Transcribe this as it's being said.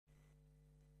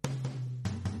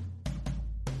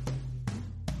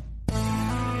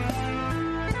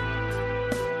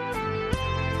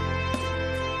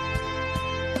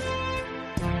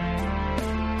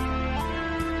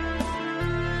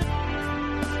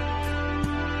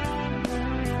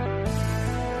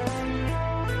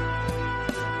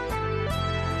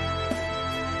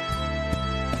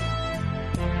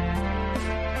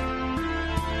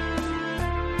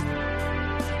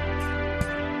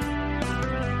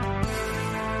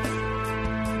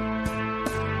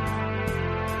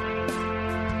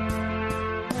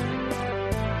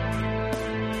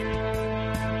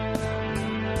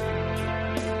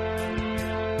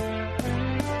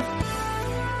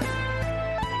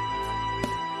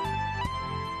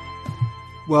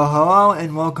Well, hello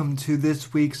and welcome to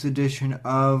this week's edition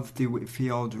of the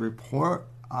Whitfield Report.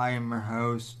 I am your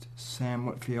host, Sam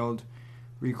Whitfield,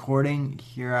 recording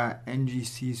here at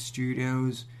NGC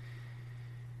Studios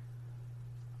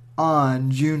on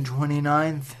June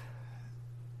 29th,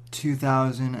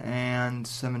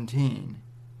 2017.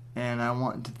 And I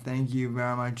want to thank you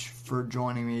very much for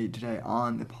joining me today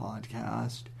on the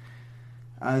podcast.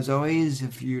 As always,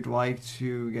 if you'd like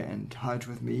to get in touch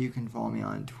with me, you can follow me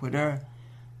on Twitter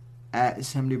at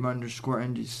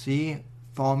 @SamDib_NGC.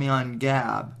 Follow me on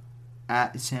Gab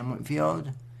at Sam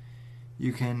Whitfield.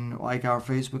 You can like our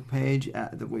Facebook page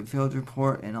at The Whitfield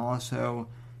Report and also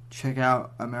check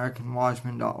out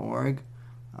AmericanWatchman.org,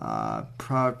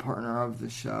 proud partner of the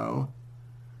show,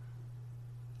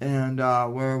 and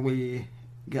where we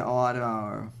get a lot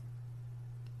of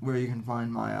where you can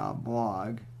find my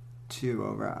blog too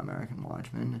over at American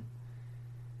Watchman.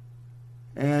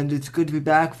 And it's good to be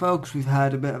back, folks. We've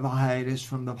had a bit of a hiatus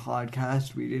from the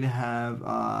podcast. We did have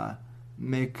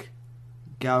Mick,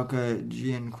 Galka,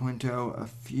 Gianquinto a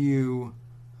few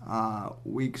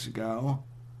weeks ago.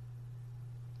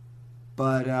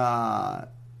 But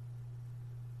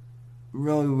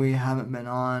really we haven't been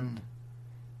on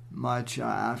much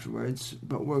afterwards.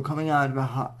 But we're coming out of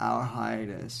our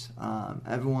hiatus.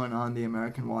 Everyone on the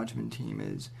American Watchman team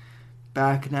is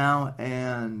back now,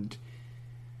 and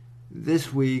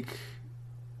this week,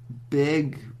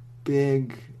 big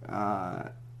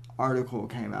article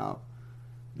came out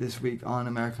this week on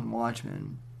American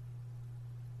Watchman.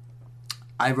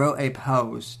 I wrote a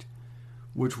post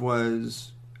which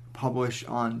was published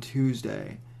on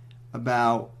Tuesday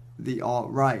about the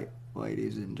alt-right,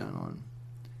 ladies and gentlemen.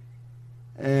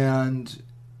 And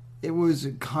it was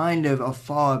kind of a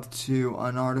follow-up to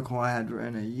an article I had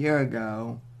written a year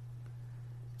ago,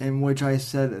 in which I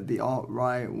said that the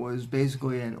alt-right was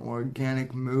basically an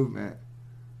organic movement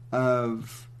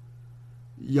of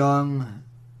young,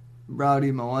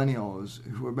 rowdy millennials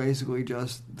who were basically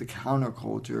just the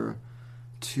counterculture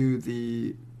to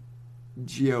the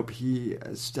GOP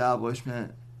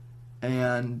establishment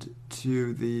and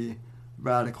to the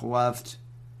radical left,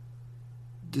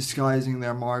 disguising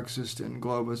their Marxist and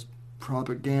globalist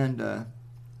propaganda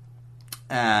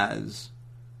as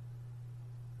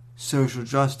social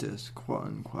justice, quote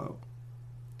unquote.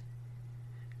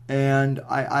 And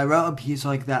I wrote a piece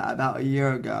like that about a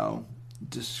year ago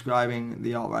describing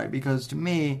the alt-right, because to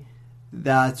me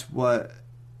that's what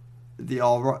the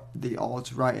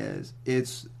alt-right is.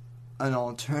 It's an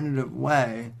alternative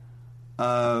way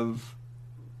of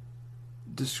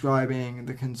describing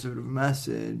the conservative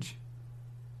message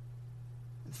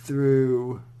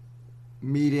through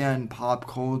media and pop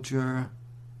culture,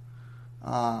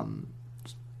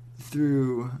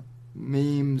 through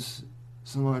memes,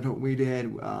 similar to what we did.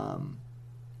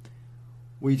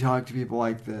 We talked to people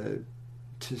like to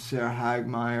Sarah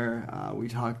Hagmeyer. We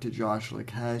talked to Josh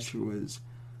Lakesh, who was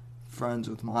friends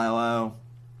with Milo.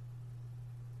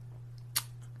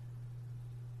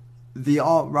 The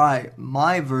alt-right,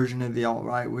 my version of the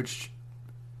alt-right, which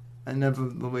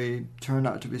inevitably turned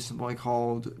out to be simply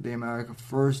called the America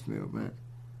First movement,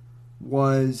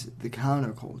 was the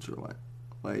counterculture,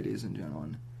 ladies and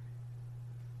gentlemen.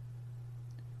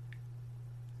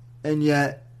 And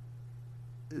yet,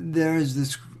 there is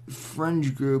this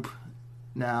fringe group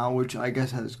now, which I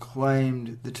guess has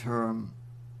claimed the term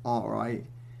alt-right,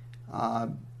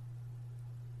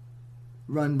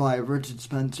 run by Richard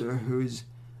Spencer, who's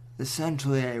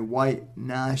essentially a white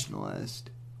nationalist.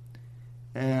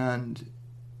 And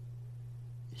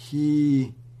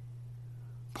he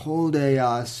pulled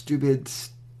a stupid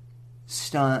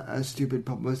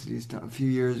publicity stunt a few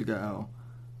years ago,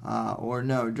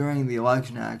 during the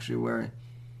election actually, where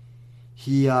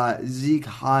he Zeke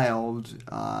Heiled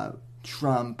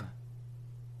Trump,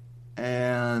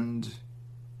 and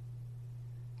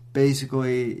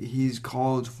basically he's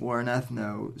called for an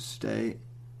ethno-state,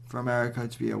 for America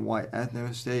to be a white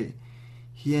ethno-state.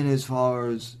 He and his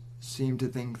followers seem to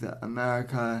think that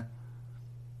America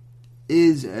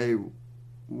is a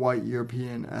white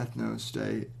European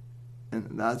ethno-state,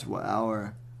 and that's what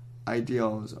our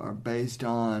ideals are based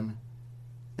on.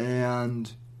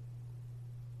 And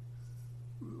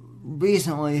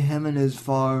recently, him and his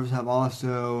followers have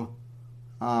also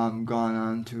gone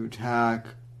on to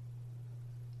attack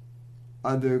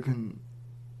other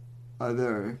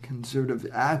conservatives,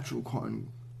 actual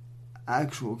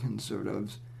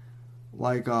conservatives,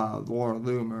 like Laura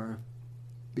Loomer,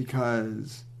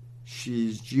 because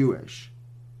she's Jewish.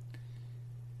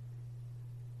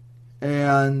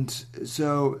 And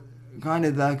so, kind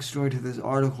of the backstory to this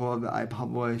article that I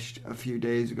published a few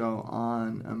days ago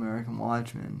on American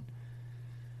Watchman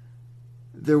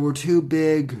there were two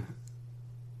big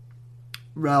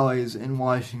rallies in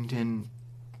Washington,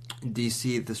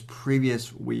 D.C. this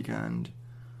previous weekend.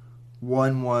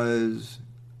 One was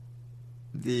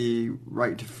the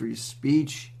right to free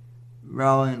speech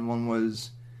rally, and one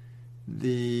was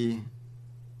the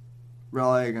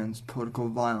rally against political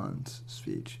violence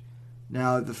speech.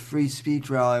 Now, the free speech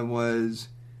rally was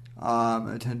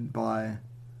attended by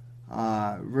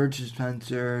Richard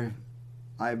Spencer.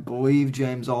 I believe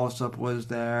James Alsop was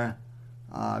there.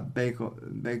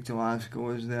 Baked Alaska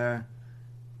was there,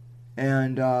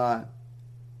 and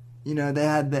they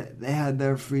had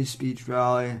their free speech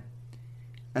rally,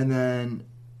 and then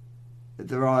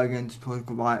the rally against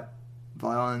political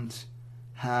violence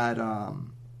had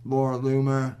Laura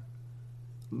Loomer,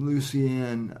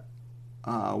 Lucian,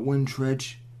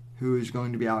 Wintrich, who is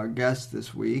going to be our guest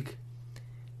this week,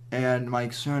 and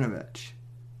Mike Cernovich.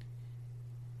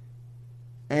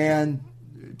 And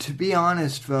to be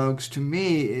honest, folks, to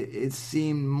me, it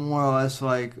seemed more or less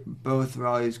like both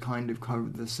rallies kind of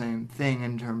covered the same thing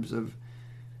in terms of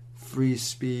free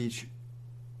speech,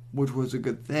 which was a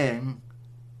good thing.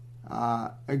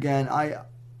 Again,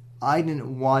 I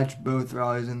didn't watch both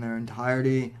rallies in their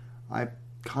entirety. I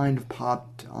kind of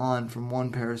popped on from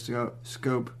one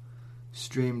Periscope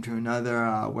stream to another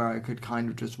where I could kind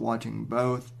of just watching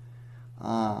both.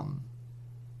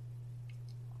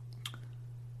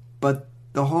 But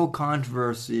the whole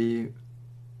controversy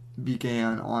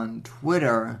began on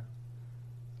Twitter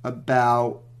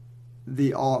about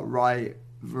the alt-right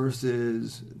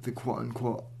versus the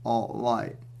quote-unquote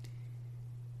alt-right.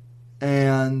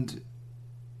 And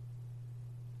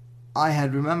I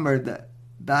had remembered that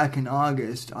back in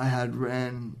August I had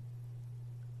written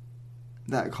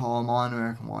that column on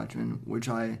American Watchmen, which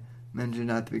I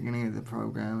mentioned at the beginning of the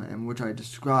program, and which I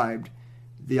described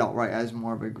the alt-right as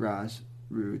more of a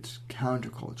grassroots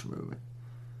counterculture movement.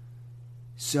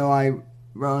 So I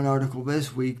wrote an article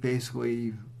this week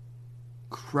basically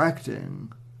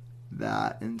correcting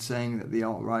that and saying that the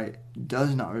alt-right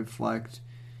does not reflect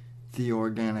the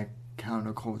organic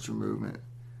counterculture movement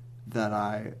that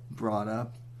I brought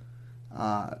up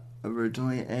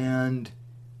originally, and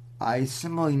I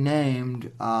similarly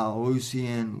named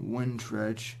Lucian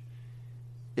Wintrich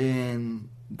in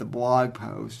the blog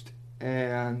post,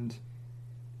 and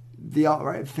the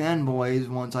alt-right fanboys,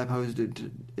 once I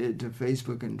posted it to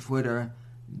Facebook and Twitter,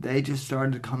 they just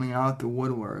started coming out the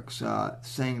woodworks,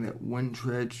 saying that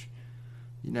Wintrich,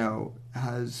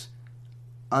 has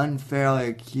unfairly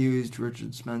accused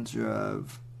Richard Spencer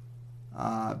of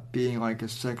being like a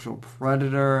sexual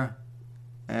predator,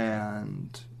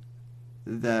 and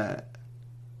that,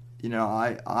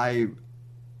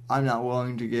 I'm not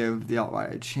willing to give the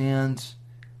alt-right a chance,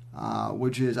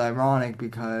 which is ironic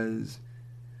because,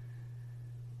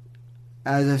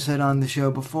 as I've said on the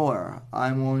show before,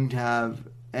 I'm willing to have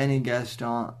any guest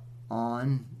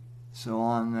on so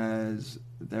long as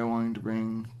they're willing to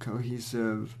bring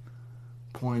cohesive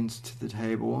points to the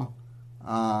table.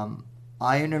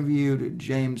 I interviewed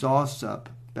James Alsop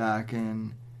back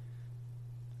in,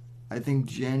 I think,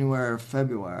 January or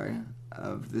February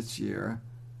of this year.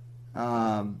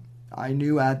 I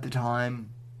knew at the time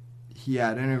he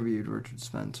had interviewed Richard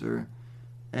Spencer,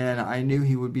 and I knew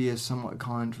he would be a somewhat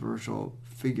controversial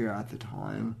figure at the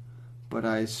time, but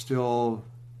I still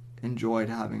enjoyed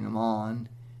having him on,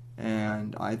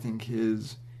 and I think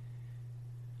his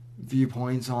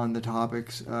viewpoints on the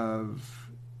topics of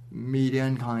media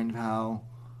and kind of how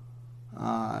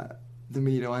the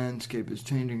media landscape is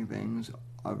changing things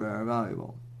are very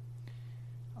valuable.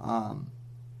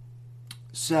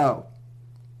 So,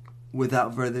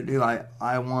 without further ado,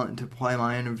 I want to play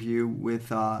my interview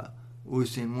with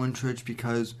Lucian Wintrich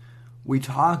because we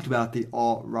talked about the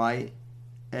alt-right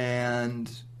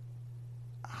and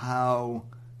how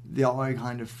the alt-right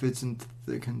kind of fits into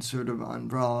the conservative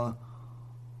umbrella,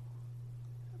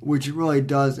 which it really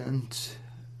doesn't.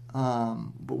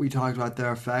 But we talked about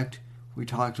their effect. We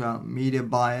talked about media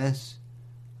bias,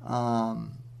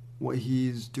 what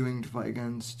he's doing to fight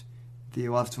against the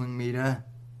left-wing media.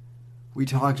 We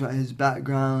talked about his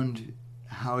background,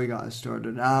 how he got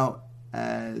started out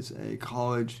as a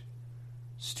college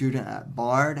student at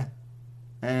Bard,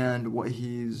 and what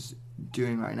he's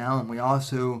doing right now. And we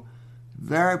also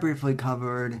very briefly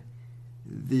covered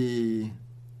the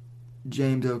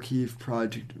James O'Keefe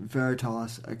Project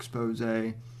Veritas expose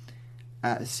at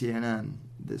CNN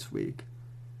this week.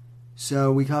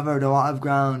 So we covered a lot of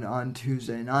ground on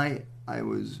Tuesday night. I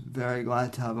was very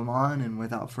glad to have him on, and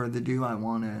without further ado, I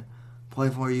want to play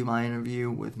for you my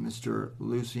interview with Mr.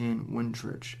 Lucian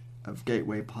Wintrich of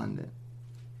Gateway Pundit.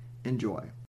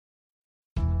 Enjoy.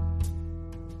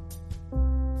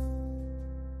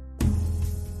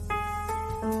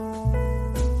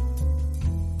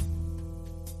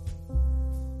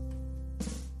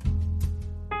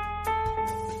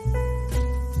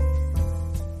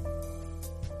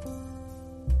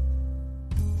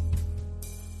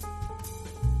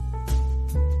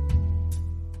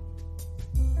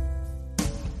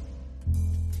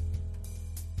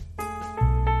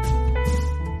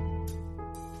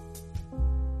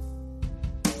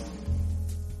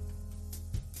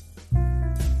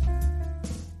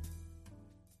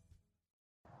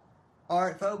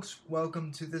 Alright folks,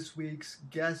 welcome to this week's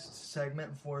guest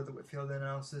segment for the Whitfield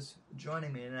Analysis.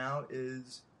 Joining me now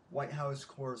is White House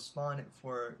correspondent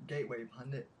for Gateway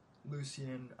Pundit,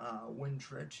 Lucian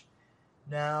Wintrich.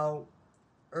 Now,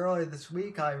 earlier this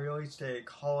week I released a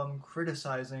column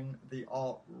criticizing the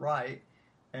alt-right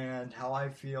and how I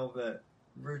feel that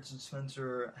Richard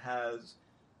Spencer has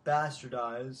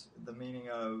bastardized the meaning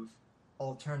of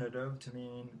alternative to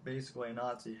mean basically a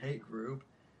Nazi hate group.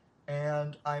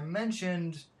 And I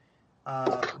mentioned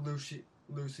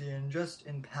Lucian just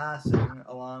in passing,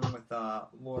 along with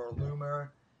Laura Loomer,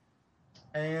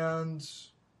 and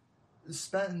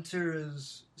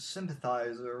Spencer's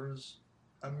sympathizers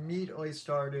immediately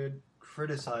started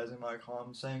criticizing my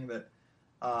column, saying that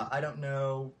I don't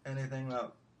know anything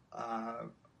about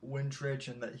Wintrich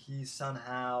and that he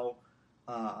somehow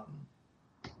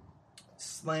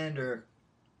slandered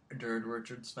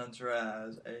Richard Spencer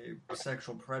as a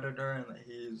sexual predator, and that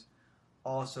he's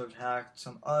also attacked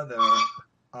some other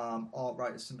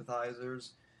alt-right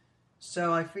sympathizers.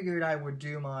 So I figured I would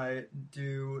do my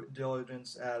due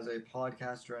diligence as a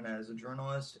podcaster and as a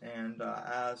journalist and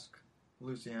ask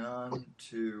Lucian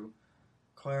to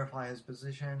clarify his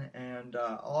position. And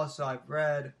also I've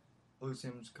read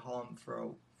Lucian's column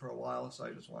for a while, so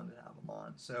I just wanted to have him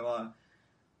on. So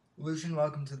Lucian,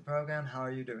 welcome to the program. How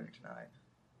are you doing tonight?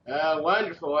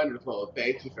 Wonderful.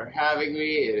 Thank you for having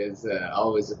me. It is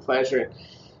always a pleasure.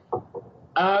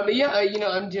 I'm doing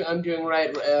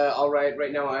all right.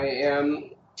 Right now I am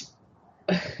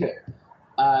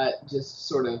just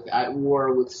sort of at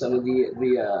war with some of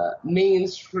the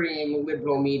mainstream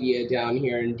liberal media down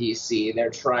here in D.C.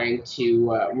 They're trying to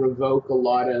revoke a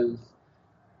lot of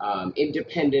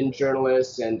independent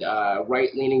journalists and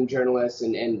right-leaning journalists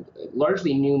and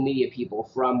largely new media people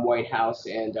from White House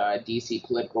and D.C.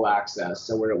 political access.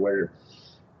 So we're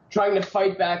trying to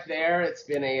fight back there. It's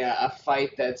been a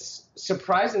fight that's,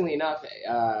 surprisingly enough,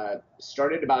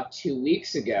 started about 2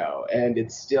 weeks ago, and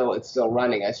it's still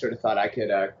running. I sort of thought I could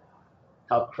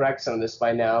help correct some of this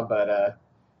by now, but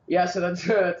so that's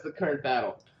the current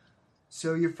battle.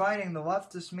 So you're fighting the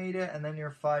leftist media, and then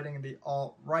you're fighting the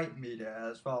alt-right media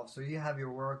as well. So you have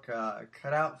your work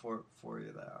cut out for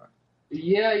you there.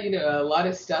 Yeah, a lot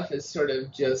of stuff has sort of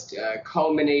just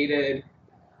culminated.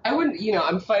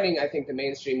 I'm fighting, I think, the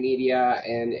mainstream media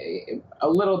and a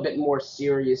little bit more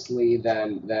seriously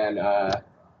than the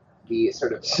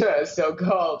sort of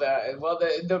so-called,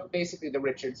 basically the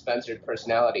Richard Spencer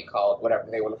personality cult,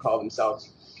 whatever they want to call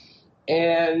themselves.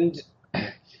 And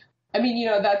I mean,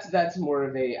 that's more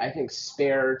of a, I think,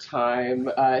 spare time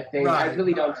thing. Right. I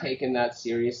really don't take in that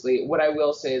seriously. What I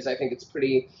will say is I think it's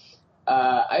pretty,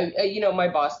 my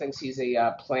boss thinks he's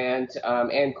a plant.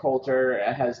 Ann Coulter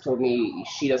has told me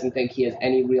she doesn't think he has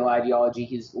any real ideology.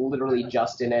 He's literally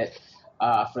just in it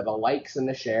for the likes and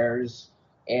the shares.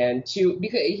 And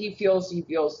because he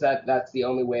feels that that's the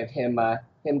only way of him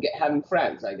having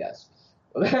friends, I guess.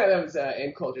 That was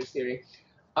Ann Coulter's theory.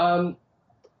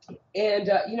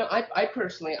 I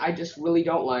personally, I just really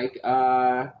don't like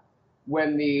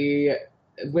when the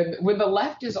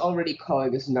left is already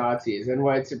calling us Nazis and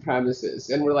white supremacists,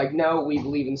 and we're like, no, we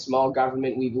believe in small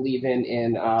government, we believe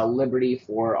in liberty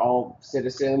for all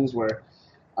citizens, we're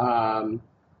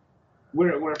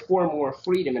for more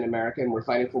freedom in America, and we're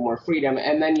fighting for more freedom.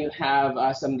 And then you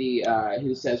have somebody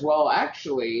who says, well,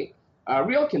 actually,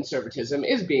 real conservatism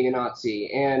is being a Nazi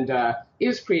and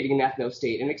is creating an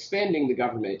ethno-state and expanding the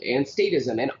government and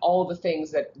statism and all the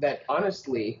things that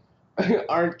honestly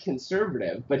aren't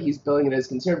conservative, but he's billing it as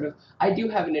conservative. I do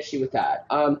have an issue with that.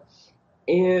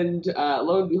 And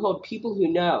lo and behold, people who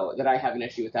know that I have an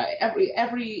issue with that,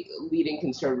 every leading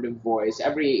conservative voice,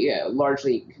 every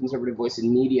largely conservative voice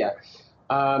in media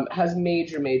has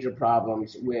major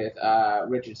problems with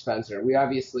Richard Spencer. We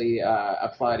obviously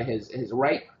applaud his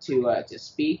right to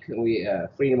speak.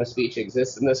 Freedom of speech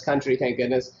exists in this country, thank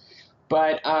goodness.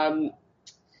 But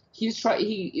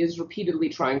he is repeatedly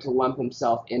trying to lump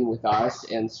himself in with us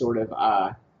and sort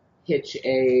of hitch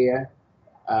a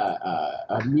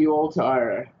mule to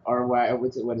our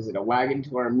what is it, a wagon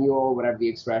to our mule, whatever the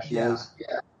expression is.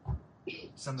 Yeah.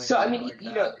 Something so like I mean,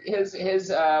 like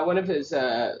his one of his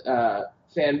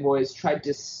fanboys tried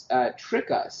to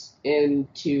trick us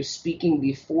into speaking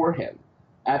before him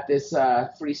at this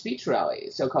free speech rally,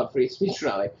 so-called free speech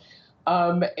rally.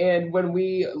 And when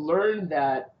we learned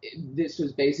that this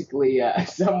was basically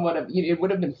somewhat of, it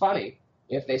would have been funny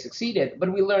if they succeeded,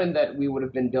 but we learned that we would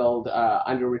have been billed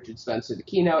under Richard Spencer, the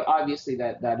keynote. Obviously,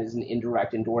 that is an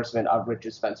indirect endorsement of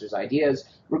Richard Spencer's ideas,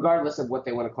 regardless of what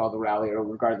they want to call the rally or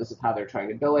regardless of how they're trying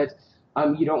to bill it.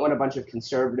 You don't want a bunch of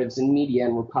conservatives in media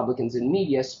and Republicans in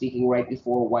media speaking right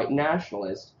before a white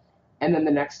nationalist, and then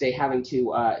the next day having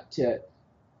to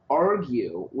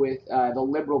argue with the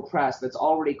liberal press that's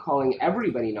already calling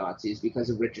everybody Nazis because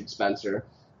of Richard Spencer.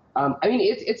 I mean,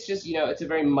 it's just, it's a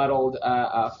very muddled,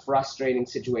 frustrating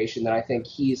situation that I think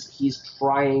he's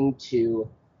trying to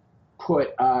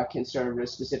put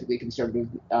conservatives, specifically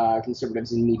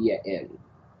conservatives in media in.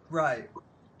 Right.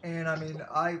 And I mean,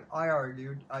 I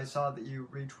argued, I saw that you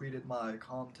retweeted my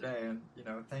column today, and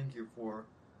thank you for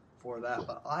that.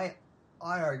 But I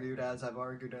argued, as I've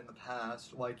argued in the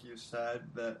past, like you said,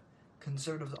 that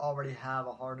conservatives already have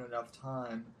a hard enough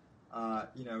time,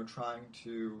 trying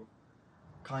to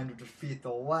kind of defeat the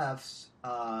left's.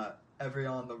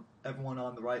 Everyone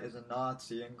on the right is a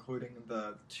Nazi, including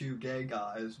the two gay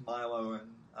guys, Milo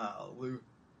and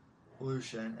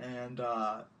Lucian, and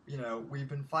we've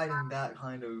been fighting that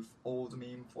kind of old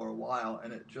meme for a while,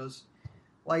 and it just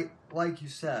like you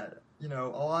said, a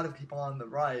lot of people on the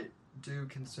right do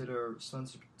consider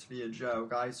Spencer to be a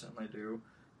joke. I certainly do,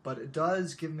 but it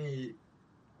does give me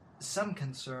some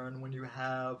concern when you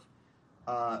have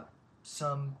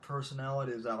some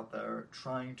personalities out there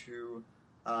trying to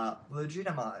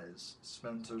legitimize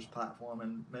Spencer's platform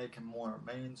and make him more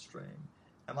mainstream.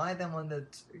 Am I the one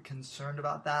that's concerned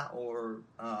about that, or?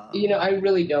 I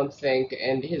really don't think,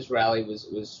 and his rally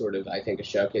was sort of, I think, a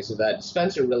showcase of that.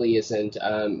 Spencer really isn't,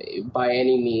 by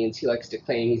any means. He likes to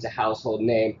claim he's a household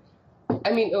name.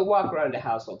 I mean, walk around to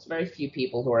households. Very few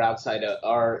people who are outside of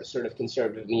our sort of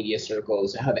conservative media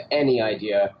circles have any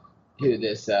idea who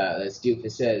this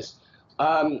doofus is.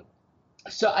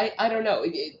 So I don't know.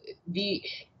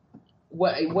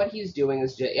 What he's doing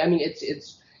is just, I mean,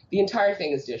 it's the entire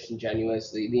thing is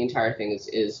disingenuous. The entire thing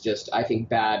is just, I think,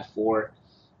 bad for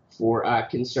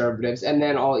conservatives. And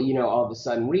then all of a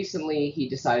sudden, recently he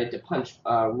decided to punch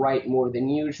right more than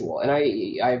usual. And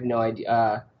I have no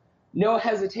idea, no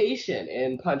hesitation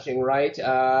in punching right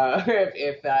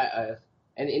if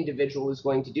an individual is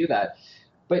going to do that.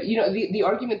 But the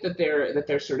argument that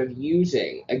they're sort of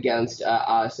using against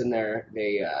us, and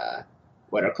they are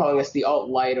calling us the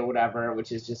alt-right or whatever,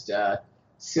 which is just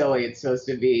silly. It's supposed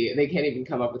to be, they can't even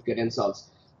come up with good insults.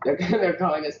 They're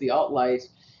calling us the alt-right,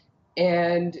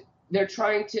 and they're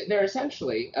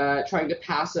essentially trying to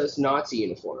pass us Nazi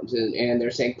uniforms, and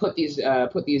they're saying put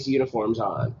these uniforms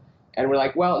on. And we're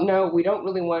like, well, no, we don't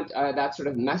really want that sort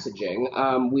of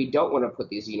messaging. We don't want to put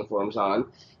these uniforms on.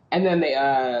 And then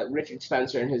Richard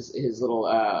Spencer and his little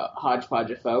hodgepodge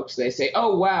of folks, they say,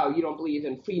 oh, wow, you don't believe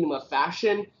in freedom of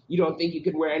fashion? You don't think you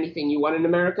could wear anything you want in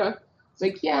America? It's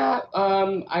like, yeah,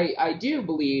 I do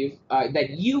believe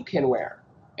that you can wear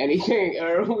anything,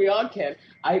 or we all can.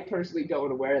 I personally don't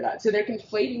want to wear that. So they're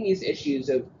conflating these issues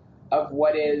of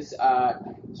what is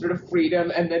sort of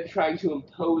freedom, and then trying to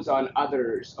impose on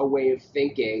others a way of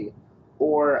thinking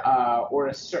or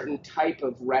a certain type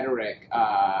of rhetoric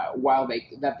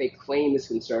that they claim is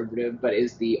conservative, but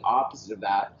is the opposite of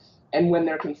that. And when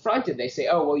they're confronted, they say,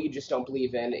 "Oh, well, you just don't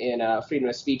believe in freedom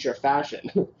of speech or fashion."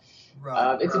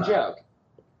 Right. It's a joke.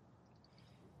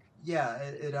 Yeah,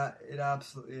 it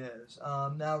absolutely is.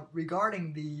 Now,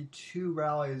 regarding the two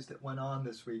rallies that went on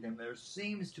this weekend, there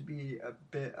seems to be a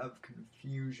bit of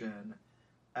confusion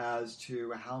as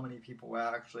to how many people were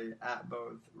actually at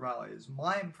both rallies.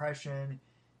 My impression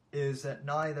is that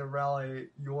neither rally,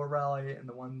 your rally and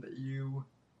the one that you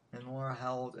and Laura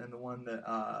held, and the one that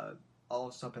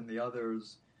Allsup and the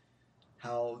others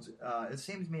held, it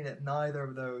seems to me that neither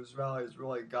of those rallies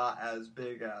really got as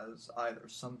big as either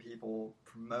some people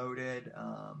promoted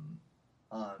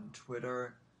on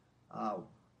Twitter. I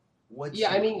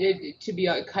mean, to be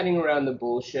cutting around the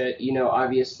bullshit,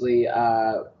 obviously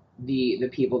the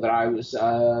people that I was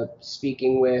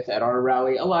speaking with at our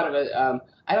rally, a lot of it,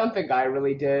 I don't think I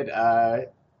really did,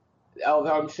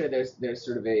 although I'm sure there's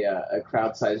sort of a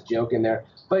crowd-sized joke in there.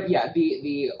 But yeah,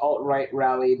 the alt-right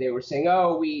rally, they were saying,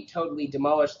 oh, we totally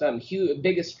demolished them,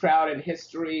 biggest crowd in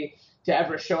history to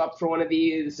ever show up for one of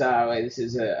these. This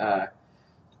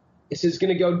is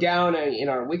going to go down in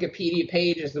our Wikipedia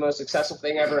page as the most successful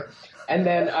thing ever. And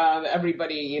then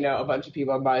everybody, a bunch of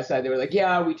people on my side, they were like,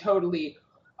 yeah, we totally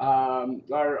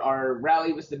Our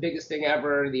rally was the biggest thing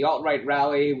ever. The alt-right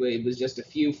rally, it was just a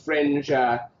few fringe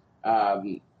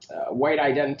white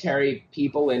identitary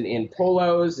people in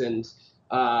polos and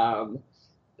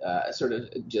sort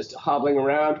of just hobbling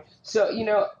around. So,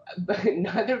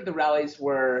 neither of the rallies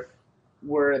were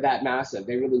that massive.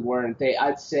 They really weren't.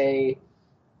 I'd say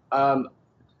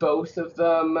both of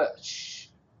them.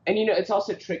 And it's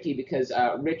also tricky because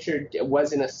Richard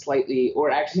was in a slightly, or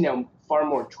actually no, far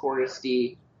more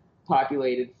touristy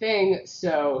populated thing.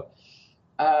 So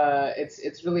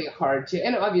it's really hard to,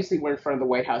 and obviously we're in front of the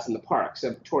White House in the park,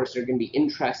 so tourists are going to be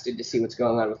interested to see what's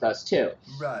going on with us too.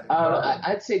 Right.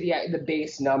 I'd say the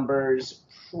base numbers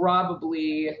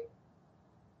probably.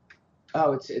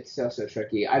 Oh, it's so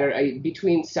tricky.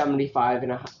 Between 75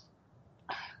 and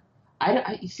I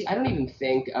don't even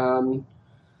think.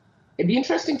 It'd be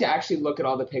interesting to actually look at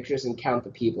all the pictures and count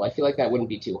the people. I feel like that wouldn't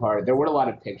be too hard. There were a lot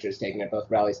of pictures taken at both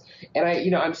rallies, and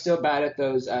I'm so bad at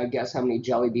those guess how many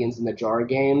jelly beans in the jar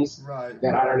games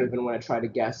that I don't even want to try to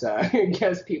guess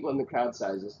guess people in the crowd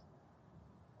sizes.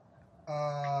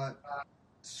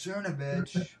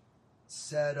 Cernovich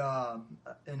said on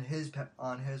his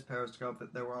Periscope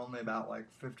that there were only about like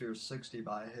 50 or 60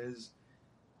 by his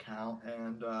count,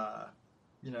 and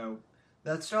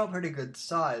that's still a pretty good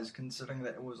size considering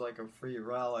that it was like a free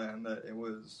rally and that it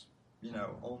was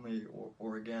only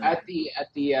organic. At the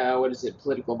what is it,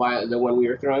 political violence, the one we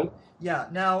were throwing? Yeah.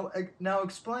 Now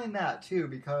explain that too,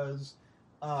 because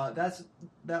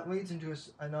that leads into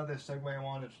another segue I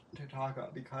wanted to talk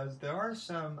about, because there are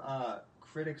some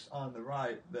critics on the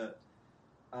right that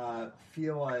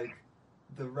feel like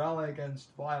the rally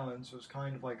against violence was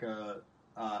kind of like a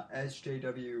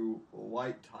SJW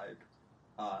light type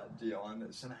deal on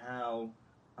this, and how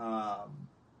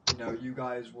you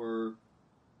guys were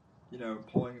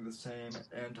pulling the same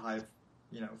anti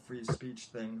free speech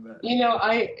thing that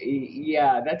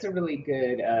that's a really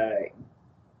good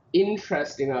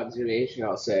interesting observation,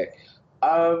 I'll say.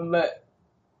 I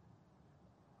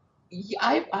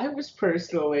was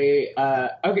personally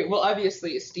okay. Well,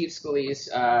 obviously, Steve Scalise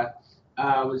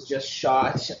was just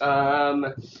shot.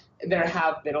 There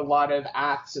have been a lot of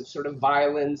acts of sort of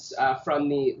violence from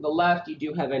the left. You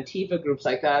do have Antifa groups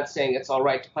like that saying it's all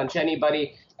right to punch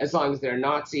anybody as long as they're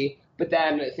Nazi. But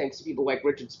then, thanks to people like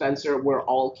Richard Spencer, we're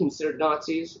all considered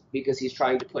Nazis because he's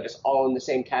trying to put us all in the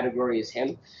same category as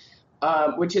him.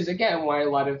 Which is again why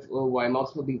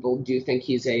multiple people do think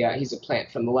he's a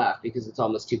plant from the left, because it's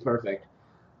almost too perfect.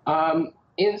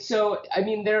 And so I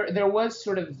mean there was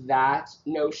sort of that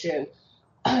notion.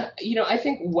 I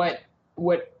think what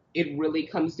it really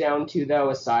comes down to, though,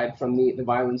 aside from the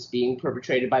violence being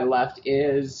perpetrated by the left,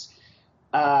 is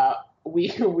we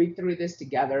threw this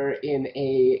together in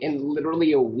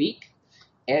literally a week,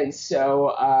 and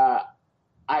so.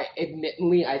 I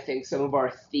think some of our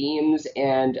themes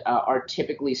and our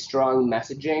typically strong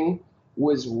messaging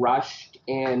was rushed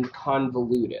and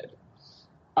convoluted.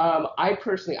 I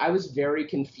was very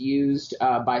confused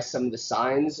by some of the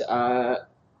signs on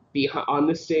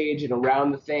the stage and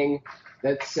around the thing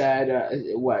that said,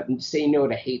 say no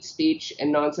to hate speech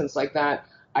and nonsense like that.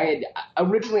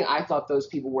 Originally I thought those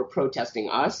people were protesting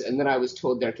us, and then I was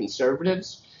told they're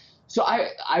conservatives. So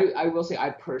I will say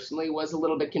I personally was a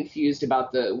little bit confused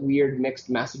about the weird mixed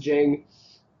messaging.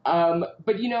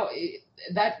 But,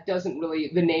 that doesn't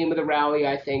really – the name of the rally,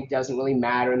 I think, doesn't really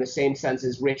matter in the same sense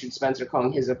as Richard Spencer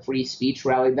calling his a free speech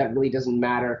rally. That really doesn't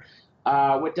matter.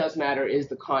 What does matter is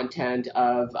the content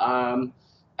of, I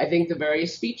think, the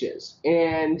various speeches.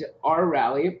 And our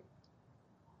rally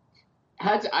 –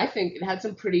 it had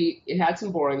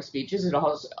some boring speeches. It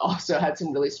also had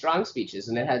some really strong speeches,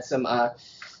 and it had some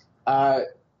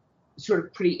sort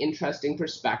of pretty interesting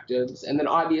perspectives. And then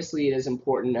obviously it is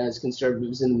important as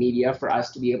conservatives in the media for us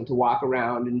to be able to walk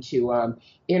around and to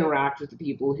interact with the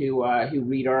people who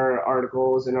read our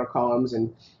articles and our columns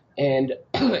and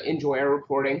enjoy our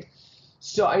reporting.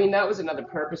 So, I mean, that was another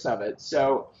purpose of it.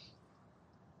 So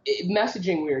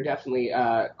messaging, we are definitely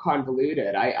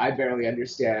convoluted. I barely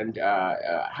understand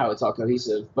how it's all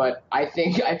cohesive, but I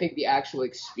think the actual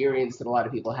experience that a lot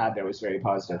of people had there was very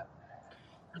positive.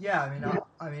 Yeah,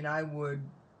 I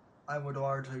would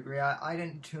largely agree. I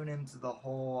didn't tune into the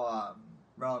whole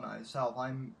rally myself.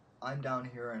 I'm down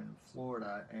here in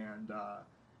Florida, and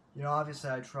obviously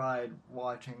I tried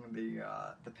watching the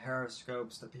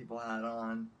periscopes that people had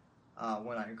on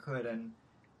when I could, and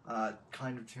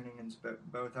kind of tuning into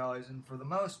both rallies. And for the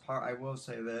most part, I will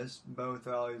say this: both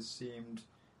rallies seemed,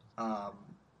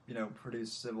 pretty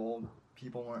civil.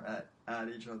 People weren't at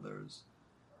each other's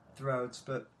throats,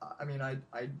 but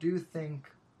I do think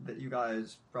that you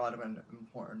guys brought up an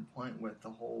important point with the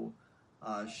whole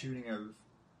shooting of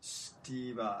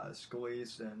Steve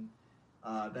Scalise, and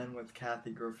then with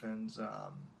Kathy Griffin's,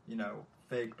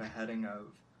 fake beheading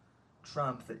of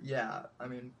Trump, that, yeah, I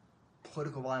mean,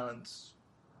 political violence,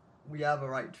 we have a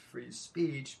right to free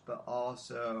speech, but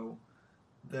also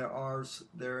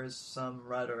there is some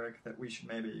rhetoric that we should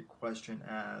maybe question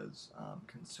as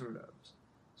conservatives.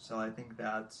 So I think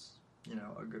that's,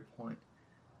 a good point.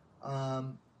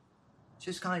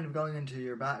 Just kind of going into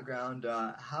your background,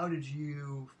 how did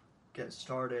you get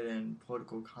started in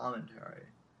political commentary?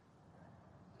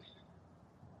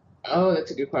 Oh, that's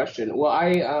a good question. Well,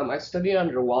 I studied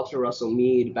under Walter Russell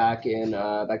Mead back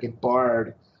at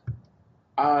Bard.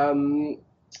 Um,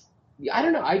 I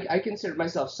don't know. I considered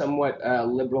myself somewhat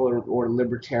liberal or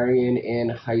libertarian in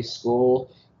high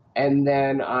school, and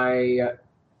then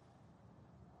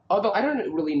although I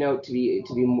don't really know to be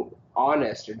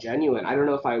honest or genuine, I don't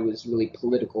know if I was really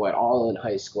political at all in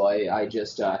high school. I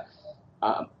just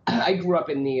I grew up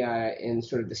in in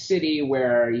sort of the city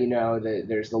where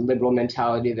there's the liberal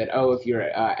mentality that, oh, if you're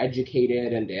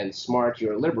educated and smart,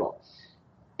 you're a liberal.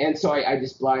 And so I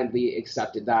just blindly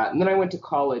accepted that. And then I went to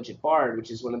college at Bard, which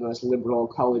is one of the most liberal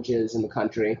colleges in the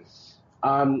country.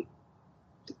 And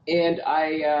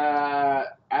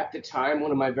at the time,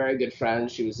 one of my very good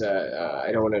friends, she was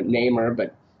I don't want to name her,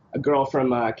 but a girl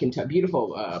from Kentucky,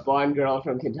 beautiful blonde girl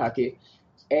from Kentucky,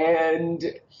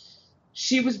 and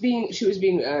she was being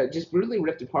just brutally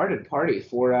ripped apart at a party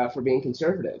for being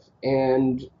conservative.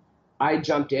 And I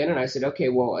jumped in and I said, okay,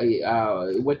 well,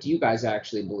 what do you guys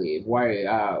actually believe? Why?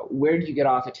 Where did you get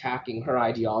off attacking her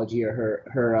ideology or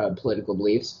her political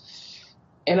beliefs?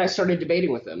 And I started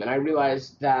debating with them, and I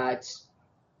realized that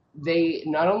they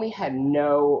not only had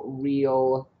no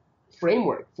real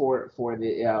framework for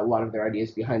a lot of their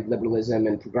ideas behind liberalism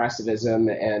and progressivism,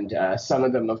 and some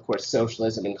of them, of course,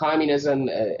 socialism and communism,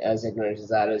 as ignorant as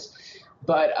that is,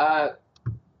 but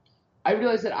I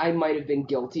realized that I might have been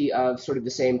guilty of sort of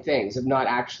the same things, of not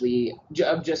actually,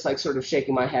 of just like sort of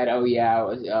shaking my head, oh yeah,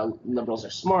 liberals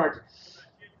are smart,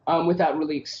 without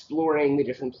really exploring the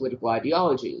different political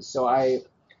ideologies. So I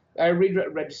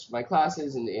registered my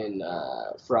classes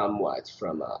from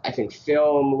I think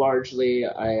film largely,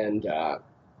 and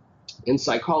in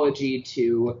psychology,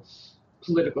 to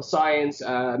political science,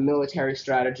 military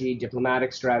strategy,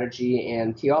 diplomatic strategy,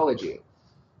 and theology.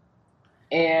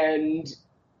 And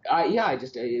I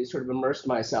just sort of immersed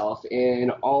myself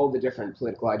in all the different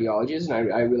political ideologies,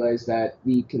 and I realized that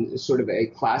sort of a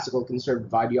classical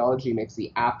conservative ideology makes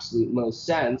the absolute most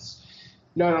sense,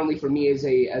 not only for me as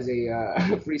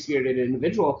a free-spirited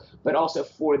individual, but also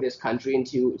for this country, and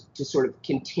to sort of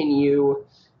continue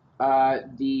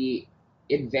the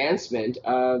advancement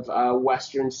of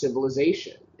Western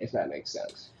civilization, if that makes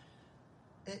sense.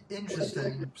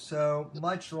 Interesting. So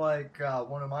much like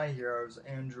one of my heroes,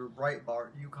 Andrew Breitbart,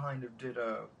 you kind of did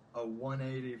a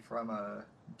 180 from a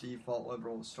default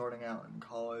liberal starting out in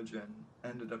college and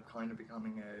ended up kind of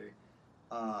becoming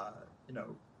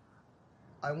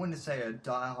I wouldn't say a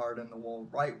diehard in the wool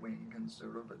right-wing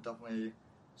conservative, but definitely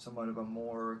somewhat of a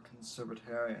more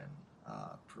conservatarian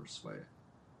persuasion.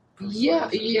 Yeah.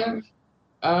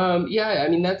 I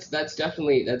mean, that's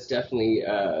definitely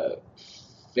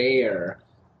fair.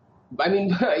 I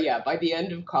mean, yeah. By the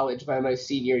end of college, by my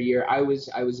senior year, I was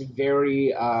actually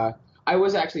very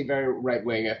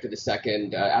right-wing after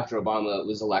after Obama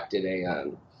was elected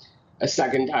a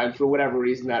second time. For whatever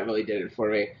reason, that really did it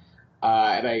for me.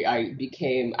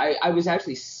 And I was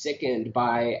actually sickened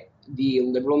by the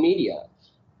liberal media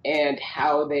and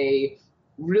how they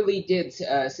really did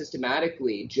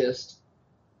systematically just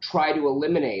try to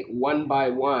eliminate one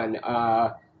by one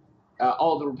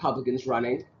all the Republicans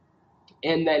running,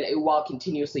 and then while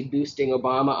continuously boosting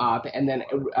Obama up, and then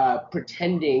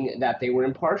pretending that they were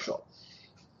impartial.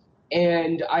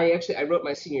 And I wrote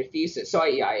my senior thesis, so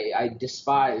I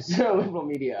despise liberal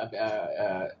media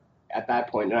at that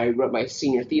point, and I wrote my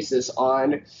senior thesis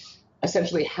on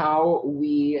essentially how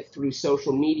we, through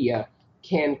social media,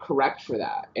 can correct for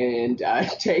that and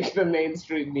take the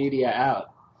mainstream media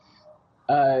out.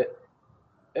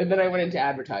 And then I went into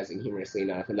advertising, humorously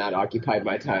enough, and that occupied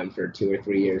my time for 2 or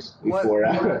 3 years before.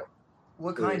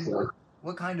 What kind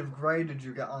of grade did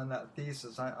you get on that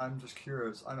thesis? I'm just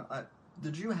curious.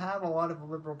 Did you have a lot of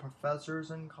liberal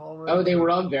professors in college? Oh, they were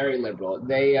all very liberal.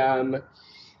 I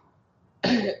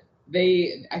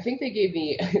think they gave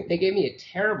me a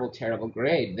terrible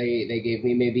grade. They gave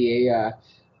me maybe a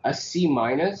C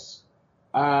minus.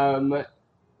 And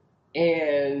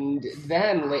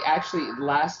then actually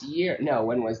last year, no,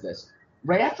 when was this?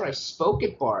 Right after I spoke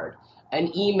at Bard,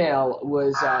 an email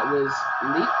was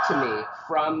leaked to me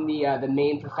from the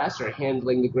main professor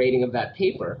handling the grading of that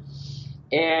paper.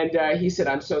 And he said,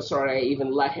 "I'm so sorry I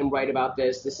even let him write about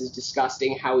this. This is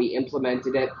disgusting how he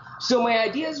implemented it." So my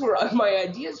ideas were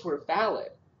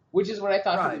valid, which is what I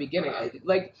thought from the Right. beginning.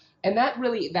 And that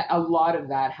a lot of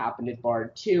that happened at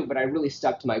Bard too. But I really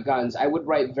stuck to my guns. I would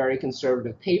write very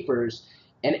conservative papers,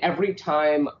 and every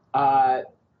time, a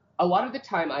lot of the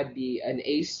time, I'd be an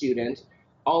A student.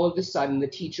 All of a sudden, the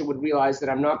teacher would realize that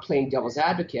I'm not playing devil's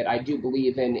advocate. I do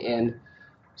believe in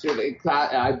sort of,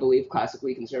 I believe,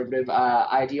 classically conservative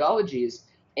ideologies.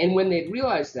 And when they'd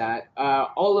realize that,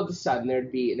 all of a sudden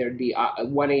there'd be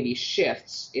 180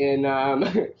 shifts in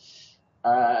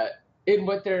in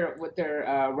what they're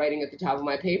writing at the top of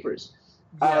my papers.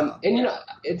 Yeah. And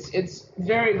it's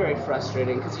very, very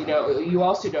frustrating because you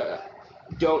also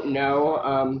don't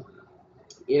know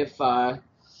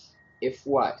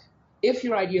if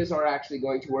your ideas are actually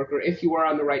going to work, or if you are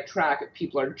on the right track, if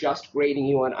people are just grading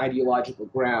you on ideological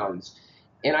grounds.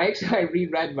 And I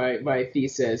reread my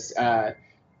thesis, oh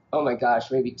my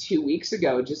gosh, maybe 2 weeks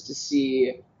ago, just to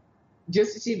see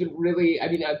if it really, I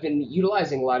mean, I've been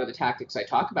utilizing a lot of the tactics I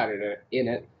talk about in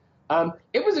it.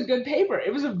 It was a good paper.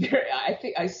 It was I'm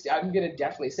going to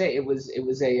definitely say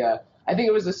I think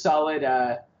it was a solid,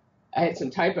 I had some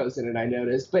typos in it, I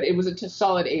noticed, but it was a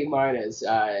solid A minus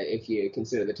if you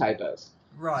consider the typos.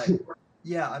 Right.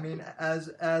 Yeah. I mean, as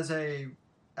a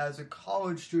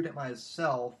college student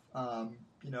myself,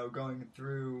 going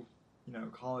through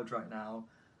college right now,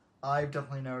 I've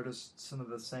definitely noticed some of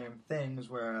the same things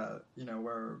where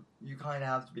where you kind of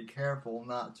have to be careful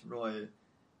not to really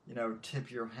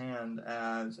tip your hand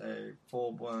as a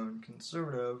full blown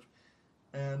conservative.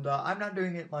 And I'm not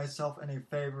doing it myself any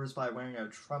favors by wearing a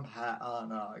Trump hat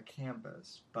on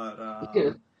campus. But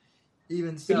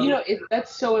even so... But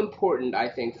that's so important, I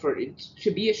think, for it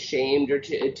to be ashamed, or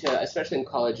to especially in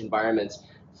college environments,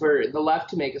 for the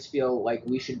left to make us feel like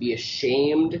we should be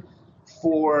ashamed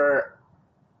for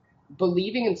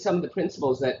believing in some of the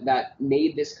principles that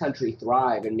made this country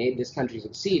thrive and made this country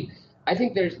succeed. I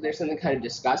think there's something kind of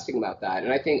disgusting about that,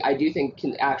 and I do think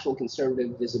actual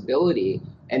conservative visibility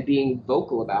and being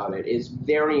vocal about it is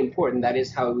very important. That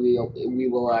is how we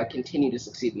will continue to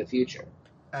succeed in the future.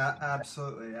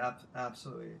 Absolutely,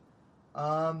 absolutely.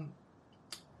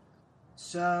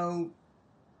 So,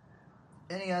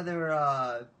 any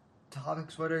other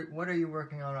topics? What are you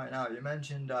working on right now? You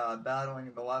mentioned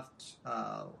battling the left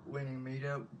leaning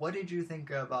media. What did you think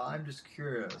of? I'm just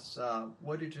curious.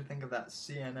 What did you think of that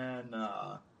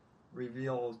CNN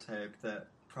reveal tape that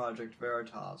Project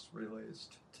Veritas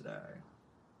released today?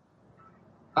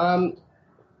 I mean,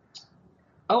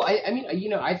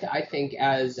 I think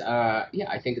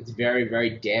I think it's very,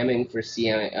 very damning for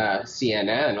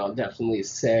CNN. I'll definitely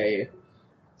say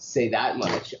that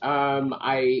much.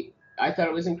 I thought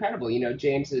it was incredible.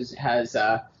 James has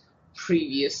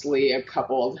previously a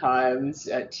couple of times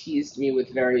teased me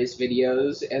with various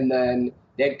videos, and then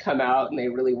they'd come out and they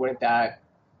really weren't that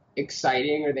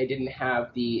exciting, or they didn't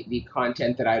have the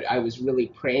content that I was really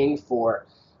praying for.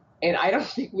 And I don't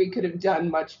think we could have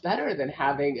done much better than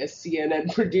having a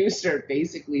CNN producer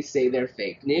basically say they're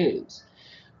fake news.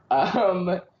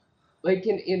 Like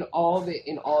in all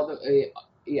the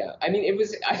yeah. I mean,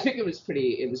 I think it was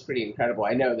pretty incredible.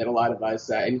 I know that a lot of us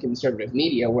in conservative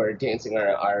media were dancing on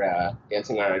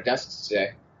our desks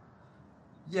today.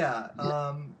 Yeah.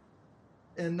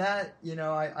 And that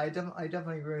I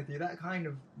definitely agree with you. That kind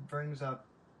of brings up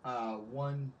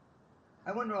one.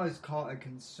 I wouldn't always call it a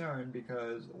concern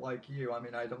because, like you, I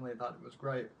mean, I definitely thought it was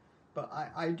great. But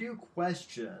I do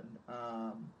question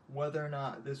whether or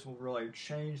not this will really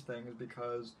change things,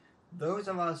 because those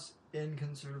of us in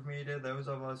conservative media, those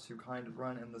of us who kind of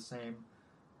run in the same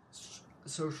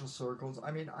social circles,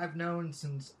 I mean, I've known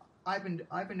since I've been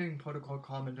doing political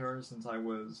commentary since I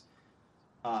was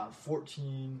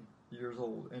 14 years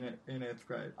old in 8th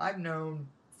grade. I've known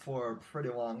for a pretty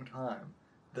long time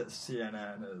that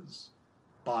CNN is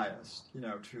biased,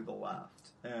 to the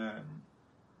left and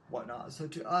whatnot. So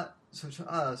to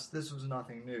us, this was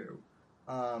nothing new.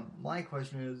 My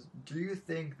question is, do you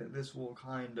think that this will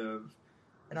kind of,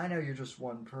 and I know you're just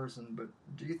one person, but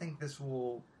do you think this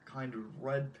will kind of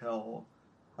red pill,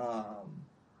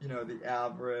 the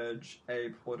average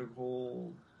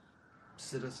apolitical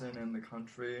citizen in the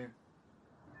country,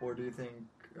 or do you think?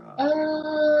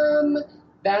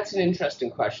 That's an interesting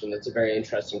question. That's a very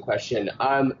interesting question.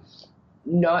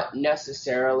 Not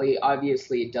necessarily.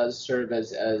 Obviously, it does serve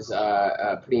as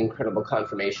a pretty incredible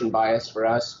confirmation bias for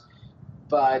us,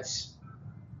 but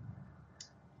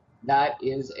that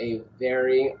is a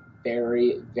very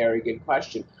very, very good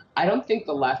question. I don't think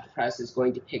the left press is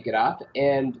going to pick it up,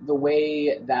 and the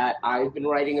way that I've been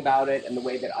writing about it and the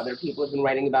way that other people have been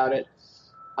writing about it,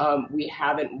 we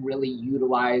haven't really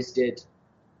utilized it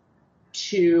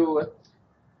to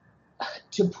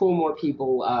pull more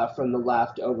people from the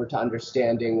left over to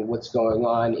understanding what's going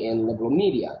on in liberal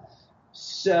media.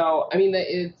 So, I mean,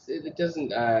 it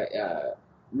doesn't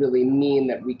really mean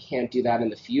that we can't do that in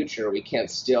the future. We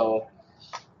can't still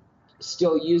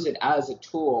use it as a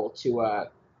tool to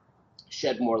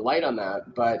shed more light on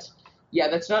that. But yeah,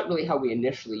 that's not really how we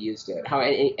initially used it, how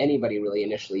anybody really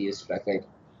initially used it, I think.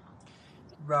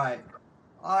 Right.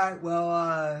 All right.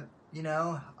 Well,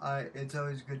 it's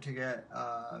always good to get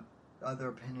other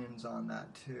opinions on that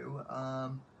too.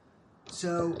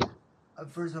 So,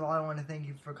 first of all, I want to thank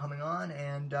you for coming on.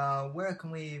 And where can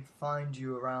we find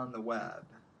you around the web?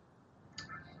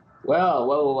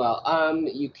 Well.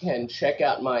 You can check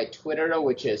out my Twitter,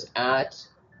 which is at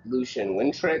Lucian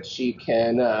Wintrich. You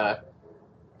can,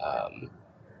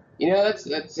 that's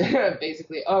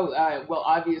basically.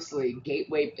 Obviously,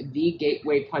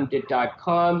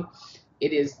 thegatewaypundit.com.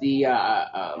 It is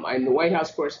I'm the White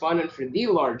House correspondent for the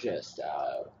largest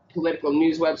political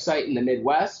news website in the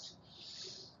Midwest.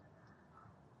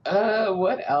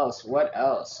 What else?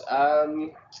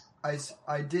 I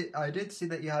did see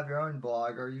that you have your own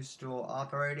blog. Are you still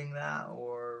operating that,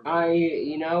 or?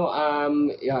 You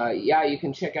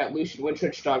can check out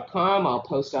LucianWintrich.com. I'll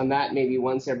post on that maybe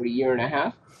once every year and a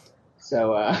half.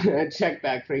 So check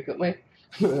back frequently.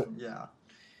 Yeah.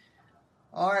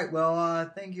 All right. Well,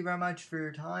 thank you very much for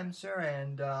your time, sir,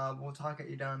 and we'll talk at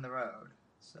you down the road.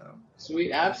 So.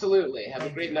 Sweet. Absolutely. Have a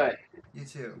great night. You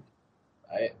too.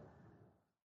 Bye.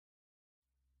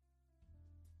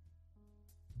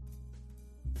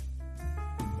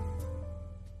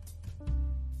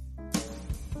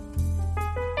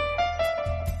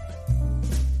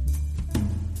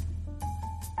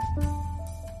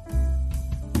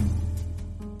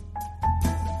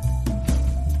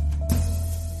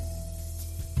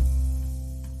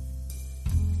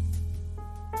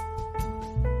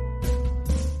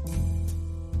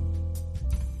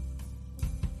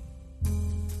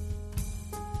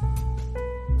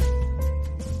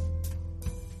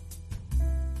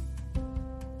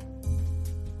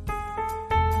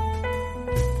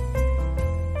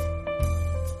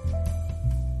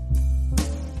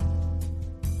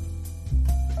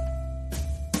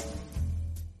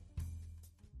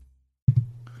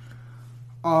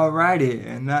 Alrighty,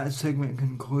 and that segment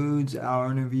concludes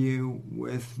our interview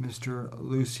with Mr.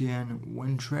 Lucian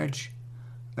Wintrich.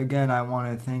 Again, I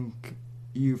want to thank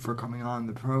you for coming on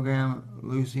the program,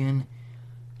 Lucian.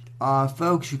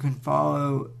 Folks, you can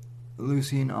follow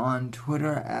Lucian on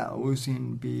Twitter at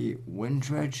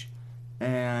LucianBWintrich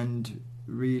and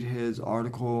read his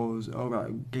articles over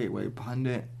at Gateway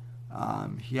Pundit.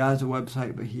 He has a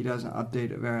website, but he doesn't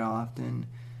update it very often.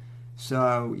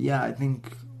 So, yeah, I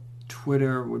think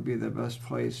Twitter would be the best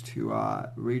place to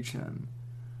reach him.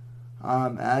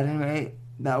 At any rate,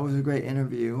 that was a great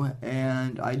interview,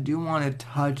 and I do want to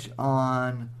touch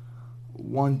on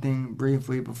one thing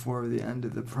briefly before the end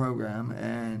of the program,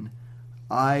 and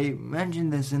I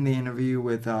mentioned this in the interview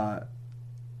with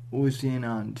Lucian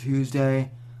on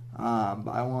Tuesday,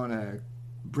 but I want to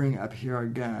bring it up here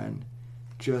again,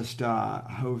 just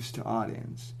host to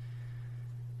audience.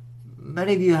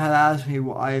 Many of you have asked me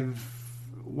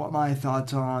what my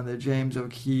thoughts are on the James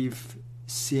O'Keefe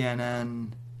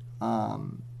CNN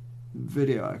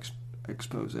video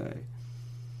expose.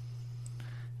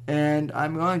 And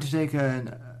I'm going to take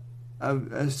a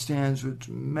stance which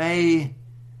may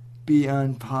be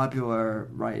unpopular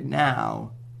right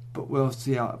now, but we'll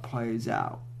see how it plays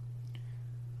out.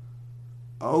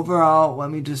 Overall, let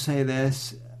me just say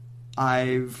this.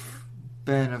 I've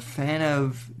been a fan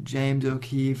of James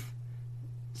O'Keefe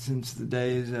since the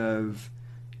days of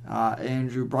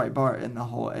Andrew Breitbart and the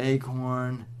whole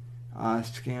Acorn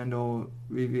scandal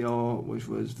reveal, which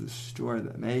was the story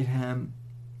that made him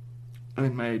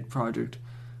and made Project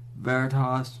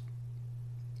Veritas.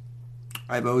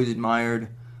 I've always admired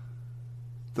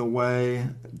the way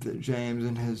that James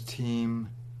and his team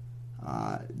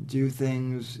do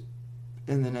things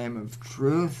in the name of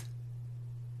truth,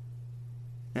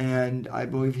 and I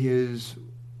believe he is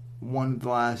one of the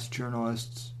last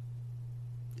journalists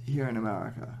here in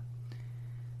America.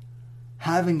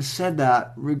 Having said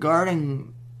that,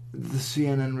 regarding the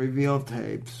CNN reveal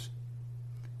tapes,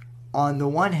 on the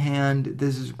one hand,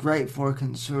 this is great for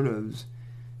conservatives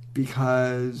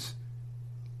because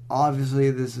obviously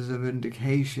this is a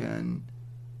vindication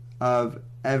of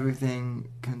everything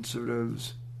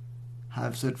conservatives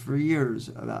have said for years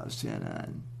about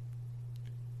CNN.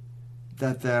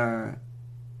 that they're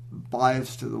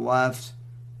biased to the left,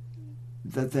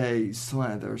 that they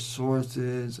slant their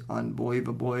sources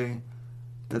unbelievably,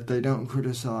 that they don't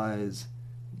criticize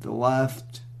the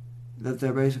left, that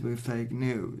they're basically fake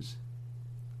news.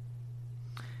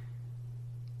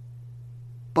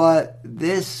 But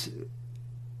this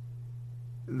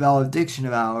valediction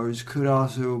of ours could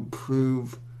also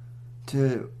prove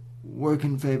to work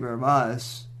in favor of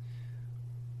us,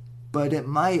 but it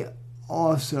might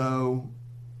also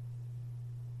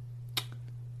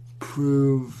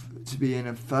prove to be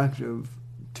ineffective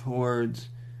towards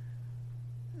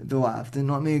the left.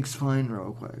 And let me explain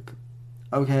real quick.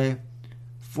 Okay,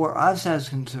 for us as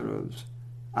conservatives,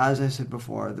 as I said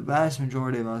before, the vast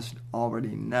majority of us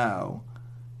already know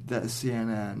that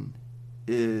CNN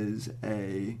is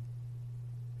a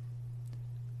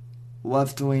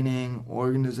left-leaning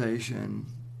organization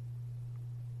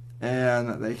and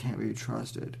that they can't be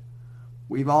trusted.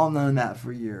 We've all known that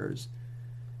for years.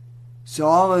 So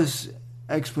all this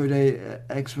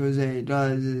expose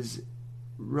does is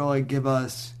really give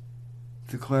us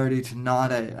the clarity to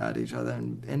nod at each other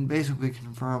and basically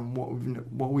confirm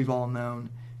what we've all known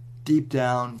deep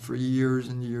down for years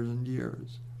and years and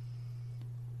years.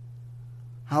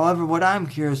 However, what I'm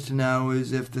curious to know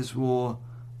is if this will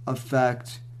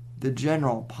affect the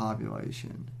general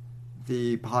population,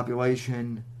 the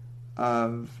population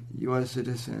of U.S.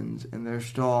 citizens, and there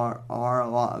still are a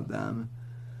lot of them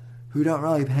who don't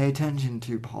really pay attention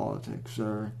to politics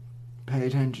or pay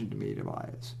attention to media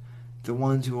bias. The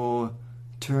ones who will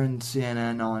turn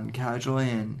CNN on casually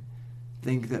and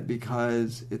think that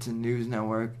because it's a news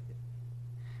network,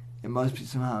 it must be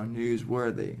somehow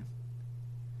newsworthy.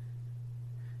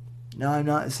 Now, I'm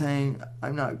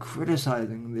not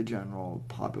criticizing the general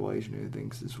population who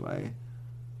thinks this way,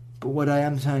 but what I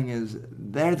am saying is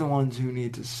they're the ones who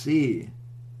need to see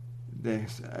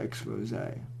this expose.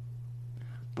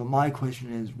 But my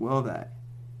question is, will they?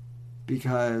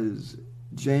 Because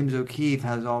James O'Keefe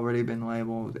has already been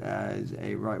labeled as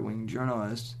a right-wing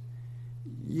journalist.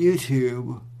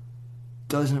 YouTube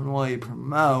doesn't really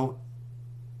promote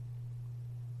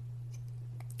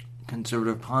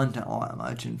conservative content all that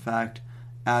much. In fact,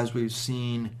 as we've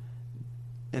seen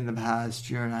in the past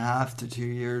year and a half to 2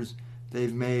 years,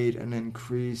 they've made an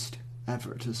increased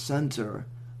effort to censor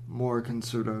more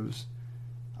conservatives'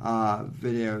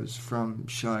 videos from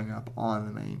showing up on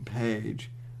the main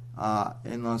page,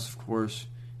 unless, of course,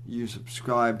 you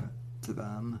subscribe to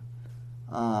them.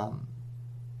 And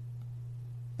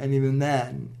even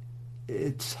then,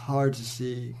 it's hard to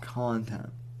see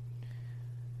content.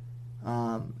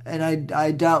 And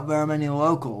I doubt very many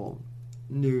local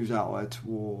news outlets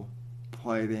will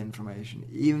play the information,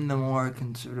 even the more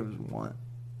conservative ones,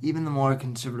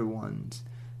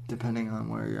 depending on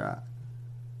where you're at.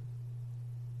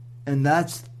 And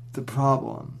that's the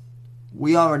problem.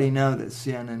 We already know that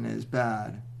CNN is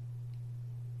bad,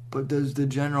 but does the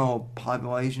general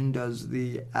population, does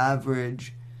the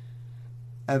average,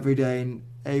 everyday,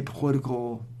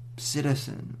 apolitical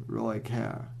citizen really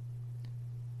care?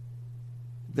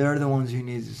 They're the ones who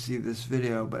need to see this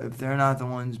video, but if they're not the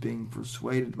ones being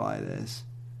persuaded by this,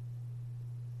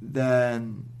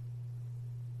 then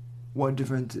what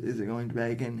difference is it going to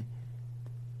make? And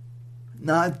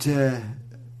no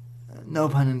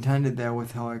pun intended there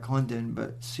with Hillary Clinton,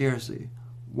 but seriously,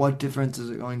 what difference is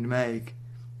it going to make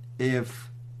if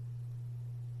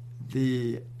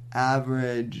the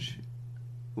average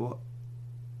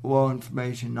low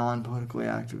information, non-politically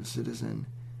active citizen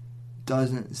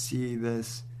doesn't see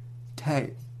this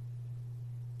tape?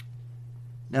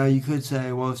 Now you could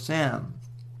say, well, Sam,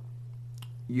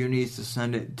 you need to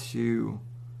send it to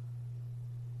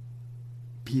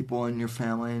people in your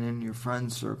family and in your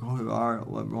friend circle who are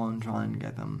liberal and trying to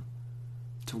get them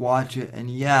to watch it. And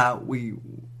yeah, we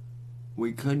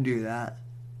could do that,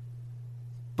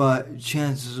 but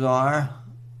chances are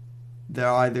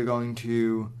they're either going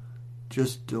to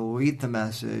just delete the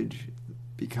message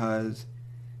because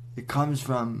it comes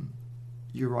from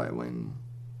your right-wing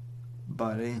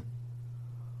buddy,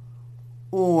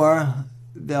 or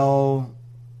they'll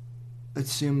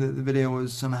assume that the video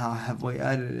was somehow heavily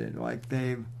edited, like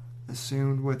they've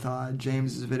assumed with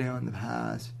James's video in the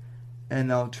past,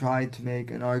 and they'll try to make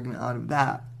an argument out of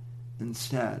that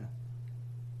instead.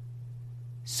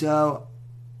 So,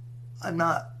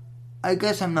 I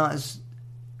guess I'm not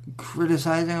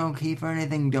criticizing O'Keefe or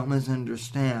anything, don't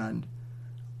misunderstand.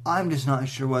 I'm just not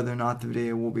sure whether or not the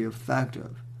video will be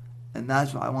effective. And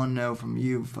that's what I want to know from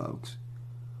you folks.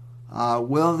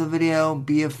 Will the video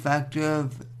be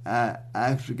effective at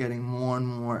actually getting more and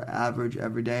more average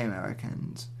everyday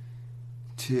Americans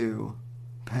to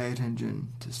pay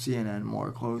attention to CNN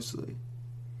more closely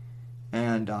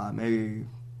and maybe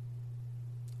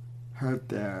hurt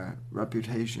their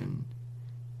reputation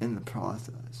in the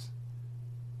process.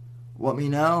 Let me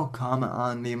know. Comment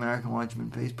on the American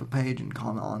Watchman Facebook page and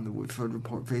comment on the Whitfield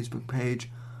Report Facebook page.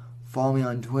 Follow me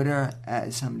on Twitter at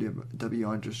SMW_NGC.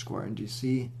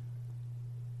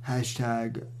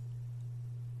 Hashtag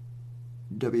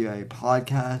WA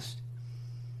Podcast.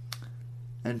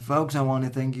 And folks, I want to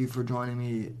thank you for joining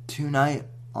me tonight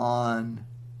on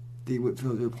the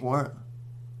Whitfield Report.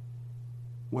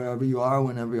 Wherever you are,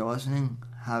 whenever you're listening,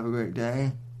 have a great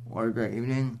day or a great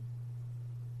evening.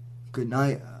 Good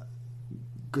night,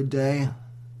 good day,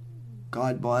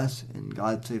 God bless, and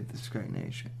God save this great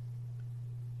nation.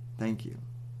 Thank you.